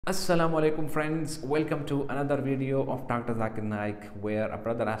Assalamu alaikum friends, welcome to another video of Dr. Zakir Naik, where a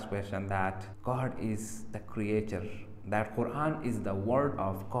brother asked question that God is the creator, that Quran is the word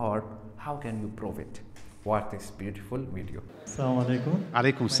of God. How can you prove it? Watch this beautiful video. Assalamu alaikum.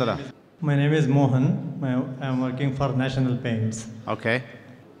 Alaikum salam. My name is Mohan. I am working for National Paints. Okay.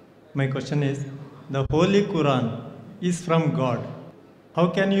 My question is, the Holy Quran is from God. How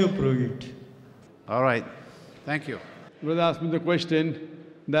can you prove it? All right. Thank you. Brother asked me the question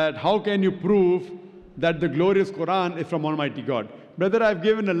that how can you prove that the glorious Quran is from Almighty God? Brother, I've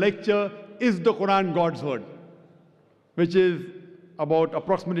given a lecture, Is the Quran God's Word? Which is about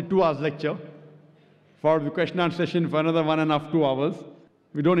approximately 2 hours lecture. For the question and answer session for another 1.5 to 2 hours.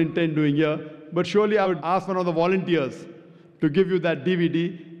 We don't intend doing here. But surely I would ask one of the volunteers to give you that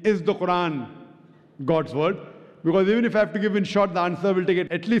DVD, Is the Quran God's Word? Because even if I have to give in short, the answer will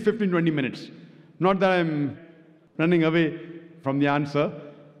take at least 15-20 minutes. Not that I'm running away from the answer.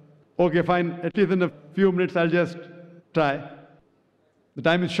 Okay, fine. At least in a few minutes, I'll just try. The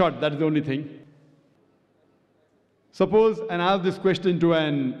time is short, that is the only thing. Suppose and ask this question to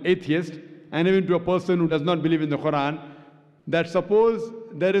an atheist and even to a person who does not believe in the Quran, that suppose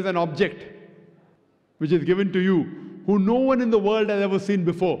there is an object which is given to you who no one in the world has ever seen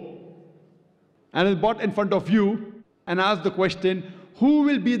before and is brought in front of you and ask the question, who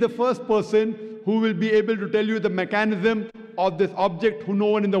will be the first person who will be able to tell you the mechanism of this object who no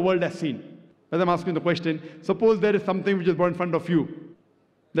one in the world has seen? As I'm asking the question, suppose there is something which is brought in front of you.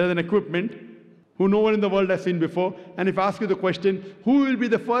 There is an equipment who no one in the world has seen before. And if I ask you the question, who will be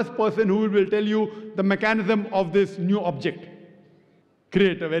the first person who will tell you the mechanism of this new object?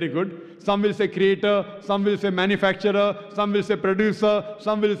 Creator, very good. Some will say creator, some will say manufacturer, some will say producer,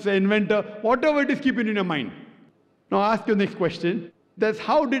 some will say inventor. Whatever it is, keep it in your mind. Now I ask you the next question. That's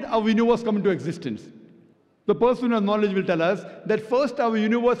how did our universe come into existence? The person who has knowledge will tell us that first our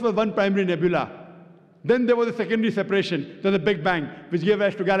universe was one primary nebula. Then there was a secondary separation, the Big Bang, which gave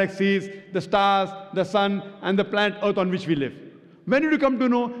rise to galaxies, the stars, the sun, and the planet Earth on which we live. When did you come to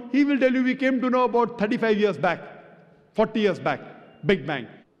know? He will tell you we came to know about 35 years back, 40 years back, Big Bang.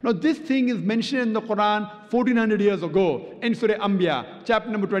 Now this thing is mentioned in the Quran 1400 years ago in Surah Anbiya, chapter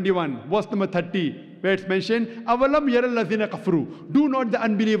number 21, verse number 30. Where it's mentioned, Avalam yaral lazina kafru. Do not the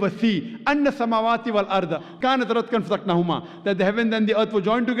unbelievers see anna samawati wal arda kanat ratkan fasaknahuma, that the heavens and the earth were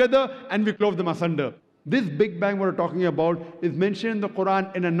joined together and we clove them asunder. This Big Bang we're talking about is mentioned in the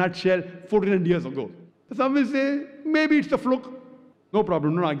Quran in a nutshell 1400 years ago. Some will say maybe it's a fluke. No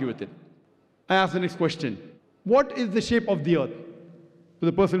problem, don't argue with it. I ask the next question. What is the shape of the earth? So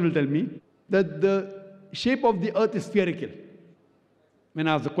the person will tell me that the shape of the earth is spherical. When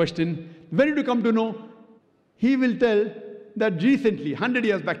I ask the question, when did you come to know? He will tell that recently, 100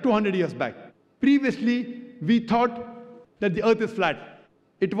 years back, 200 years back, previously we thought that the earth is flat.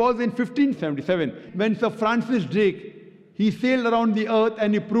 It was in 1577 when Sir Francis Drake, he sailed around the earth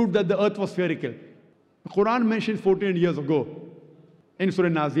and he proved that the earth was spherical. The Quran mentions 14 years ago in Surah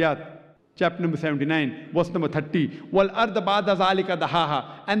Naziyat, chapter number 79, verse number 30. Wal arda ba'da zalika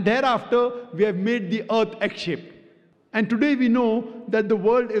dahaha. And thereafter we have made the earth egg-shaped. And today we know that the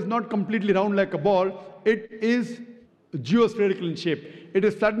world is not completely round like a ball. It is geospherical in shape. It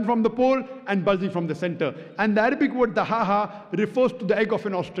is flattened from the pole and bulging from the center. And the Arabic word dahaha refers to the egg of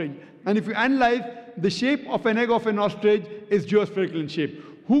an ostrich. And if you analyze, the shape of an egg of an ostrich is geospherical in shape.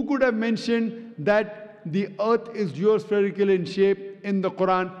 Who could have mentioned that the earth is geospherical in shape in the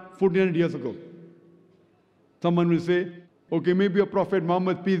Quran 1400 years ago? Someone will say, okay, maybe a Prophet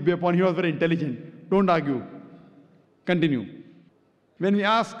Muhammad, peace be upon him, he was very intelligent. Don't argue. Continue. When we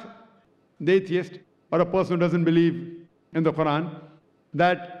ask the atheist or a person who doesn't believe in the Quran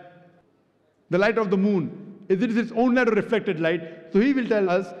that the light of the moon, is it its own light or reflected light? So he will tell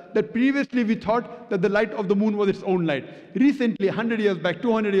us that previously we thought that the light of the moon was its own light. Recently, 100 years back,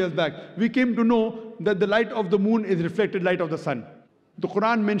 200 years back, we came to know that the light of the moon is reflected light of the sun. The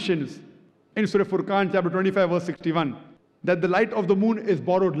Quran mentions in Surah Furqan, chapter 25, verse 61, that the light of the moon is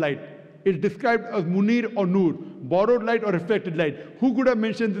borrowed light. It's described as munir or nur, borrowed light or reflected light. Who could have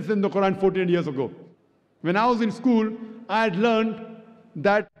mentioned this in the Quran 14 years ago? When I was in school, I had learned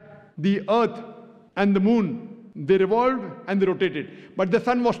that the earth and the moon, they revolved and they rotated. But the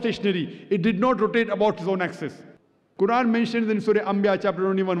sun was stationary. It did not rotate about its own axis. Quran mentions in Surah Anbiya, chapter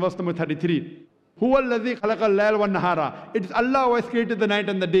 21, verse number 33. It is Allah who has created the night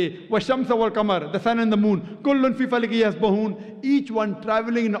and the day. وَالشَّمْسَ وَالْقَمَرَ, the sun and the moon. كُلٌّ فِي فَلَكٍ يَسْبَحُونَ, each one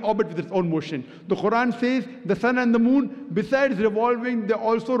traveling in an orbit with its own motion. The Quran says the sun and the moon, besides revolving, they are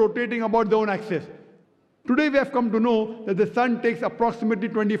also rotating about their own axis. Today we have come to know that the sun takes approximately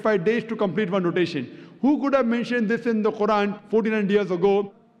 25 days to complete one rotation. Who could have mentioned this in the Quran 1400 years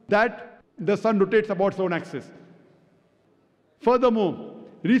ago? that the sun rotates about its own axis. Furthermore,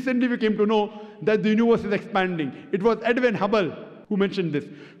 recently we came to know that the universe is expanding. It was Edwin Hubble who mentioned this.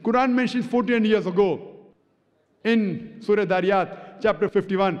 Quran mentions 14 years ago in Surah Dariyat, chapter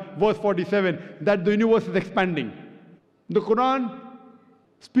 51, verse 47, that the universe is expanding. The Quran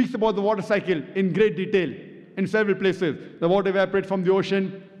speaks about the water cycle in great detail in several places. The water evaporates from the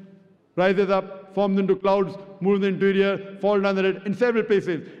ocean, rises up, forms into clouds, moves into the interior, falls down the red, in several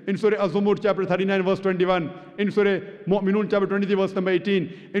places. In Surah Az-Zumur, chapter 39, verse 21. In Surah Mu'minun, chapter 23, verse number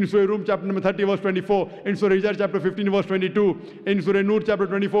 18. In Surah Rum, chapter number 30, verse 24. In Surah Hijr, chapter 15, verse 22. In Surah Nur, chapter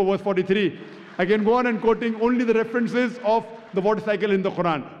 24, verse 43. I can go on and quoting only the references of the water cycle in the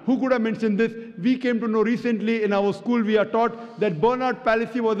Quran. Who could have mentioned this? We came to know recently in our school, we are taught that Bernard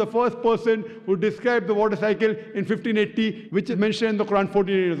Palissy was the first person who described the water cycle in 1580, which is mentioned in the Quran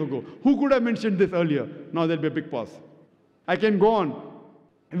 14 years ago. Who could have mentioned this earlier? Now there'll be a big pause. I can go on.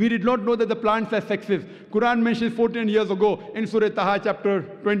 We did not know that the plants have sexes. Quran mentions 14 years ago in Surah Taha, chapter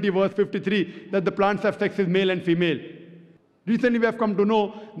 20, verse 53, that the plants have sexes, male and female. Recently we have come to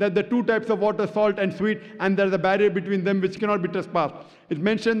know that the two types of water, salt and sweet, and there is a barrier between them which cannot be trespassed. It's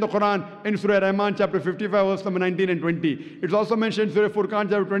mentioned in the Quran in Surah Rahman, chapter 55, verse number 19 and 20. It's also mentioned in Surah Furqan,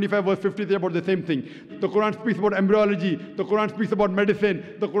 chapter 25, verse 53 about the same thing. The Quran speaks about embryology. The Quran speaks about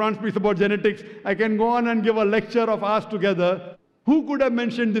medicine. The Quran speaks about genetics. I can go on and give a lecture of ours together. Who could have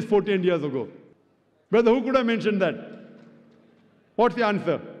mentioned this 14 years ago? Brother, who could have mentioned that? What's the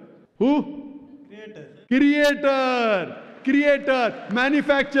answer? Who? Creator,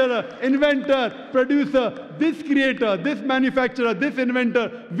 manufacturer, inventor, producer. This creator, this manufacturer, this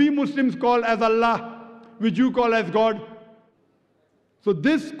inventor, we Muslims call as Allah, which you call as God. So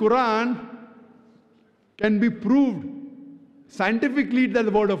this Quran can be proved scientifically that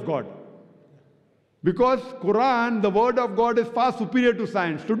the word of God. Because Quran, the word of God, is far superior to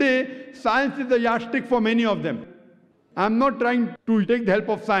science. Today, science is the yardstick for many of them. I'm not trying to take the help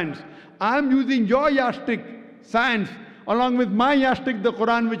of science. I'm using your yardstick, science, along with my yardstick, the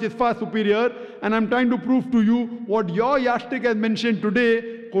Quran, which is far superior, and I'm trying to prove to you what your yardstick has mentioned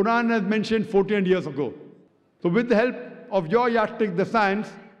today, Quran has mentioned 14 years ago. So with the help of your yardstick, the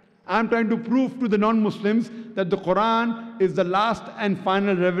science, I'm trying to prove to the non-Muslims that the Quran is the last and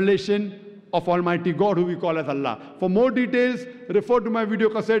final revelation of Almighty God, who we call as Allah. For more details, refer to my video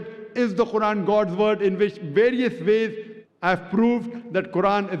cassette, Is the Quran God's Word?, in which various ways I have proved that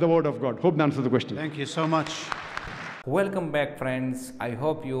Quran is the word of God. Hope that answers the question. Thank you so much. Welcome back, friends. I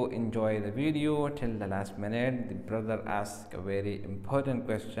hope you enjoy the video till the last minute. The brother asked a very important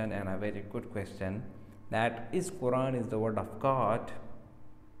question and a very good question, that is Quran is the word of God.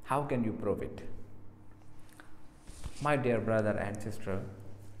 How can you prove it? My dear brother and sister,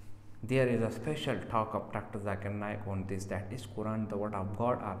 there is a special talk of Dr. Zakir Naik on this, that is Quran the word of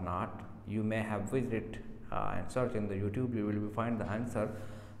God or not. You may have visited and search in the YouTube, you will find the answer.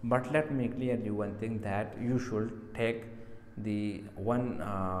 But let me clear you one thing, that you should take the one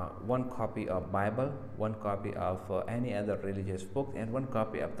copy of Bible, one copy of any other religious book, and one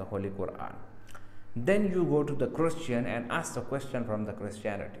copy of the Holy Quran. Then you go to the Christian and ask the question from the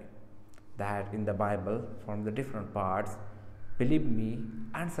Christianity, that in the Bible, from the different parts, believe me,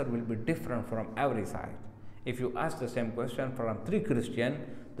 answer will be different from every side. If you ask the same question from 3 Christians,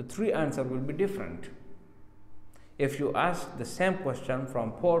 the 3 answer will be different. If you ask the same question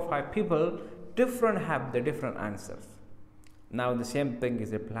from 4 or 5 people, different have the different answers. Now the same thing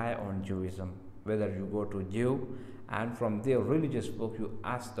is applied on Judaism. Whether you go to Jew and from their religious book you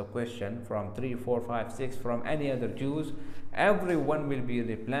ask the question from 3, 4, 5, 6 from any other Jews, everyone will be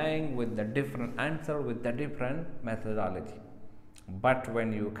replying with the different answer, with the different methodology. But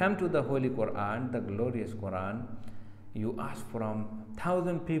when you come to the Holy Quran, the glorious Quran, you ask from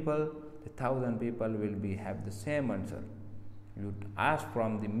 1,000 people, the 1,000 people will have the same answer. You ask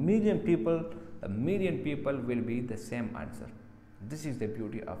from the million people, the million people will be the same answer. This is the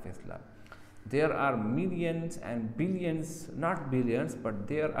beauty of Islam. There are millions and billions, not billions, but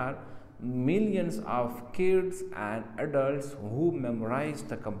there are millions of kids and adults who memorize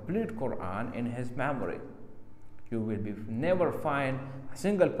the complete Quran in his memory. You will never find a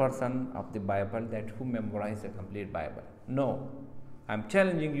single person of the Bible that who memorized the complete Bible. No. I'm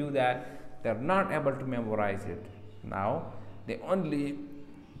challenging you that they're not able to memorize it. Now, the only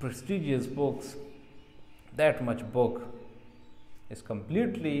prestigious books, that much book, is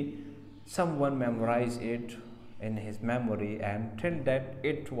completely someone memorized it in his memory and till that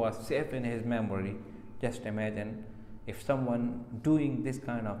it was safe in his memory. Just imagine if someone doing this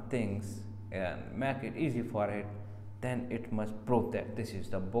kind of things and make it easy for it, then it must prove that this is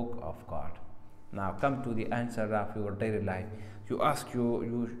the book of God. Now come to the answer of your daily life. You ask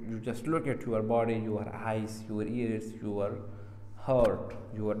you just look at your body, your eyes, your ears, your heart,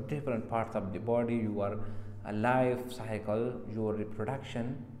 your different parts of the body, your life cycle, your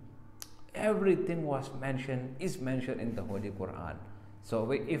reproduction. Everything is mentioned in the Holy Quran.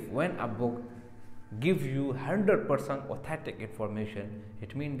 So if when a book gives you 100% authentic information,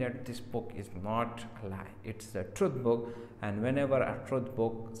 it means that this book is not a lie, it's a truth book. And whenever a truth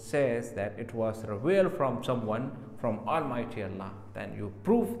book says that it was revealed from someone, from Almighty Allah, then you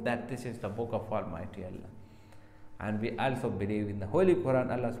prove that this is the book of Almighty Allah. And we also believe in the Holy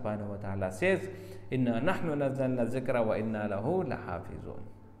Quran. Allah subhanahu wa ta'ala says, Inna nahnu nazzalna zikra wa inna lahu lahafizun.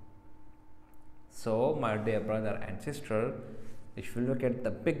 So my dear brother and sister, if you look at the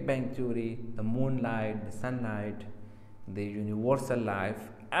Big Bang Theory, the moonlight, the sunlight, the universal life,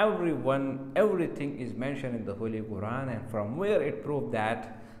 everything is mentioned in the Holy Quran, and from where it proved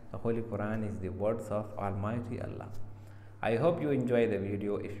that the Holy Quran is the words of Almighty Allah. I hope you enjoy the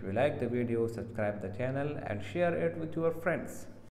video. If you like the video, subscribe the channel and share it with your friends.